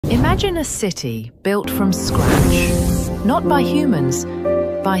Imagine a city built from scratch, not by humans,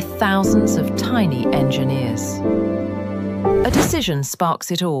 by thousands of tiny engineers. A decision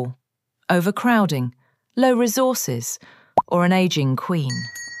sparks it all: overcrowding, low resources, or an aging queen.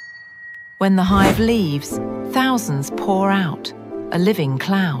 When the hive leaves, thousands pour out, a living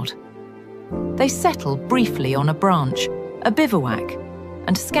cloud. They settle briefly on a branch, a bivouac,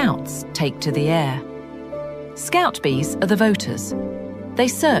 and scouts take to the air. Scout bees are the voters. They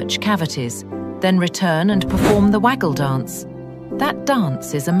search cavities, then return and perform the waggle dance. That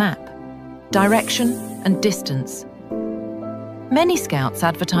dance is a map, direction and distance. Many scouts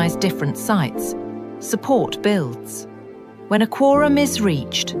advertise different sites. Support builds. When a quorum is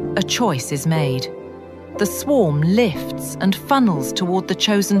reached, a choice is made. The swarm lifts and funnels toward the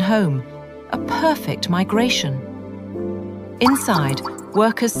chosen home, a perfect migration. Inside,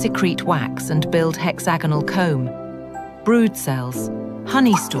 workers secrete wax and build hexagonal comb, brood cells,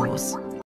 honey stores,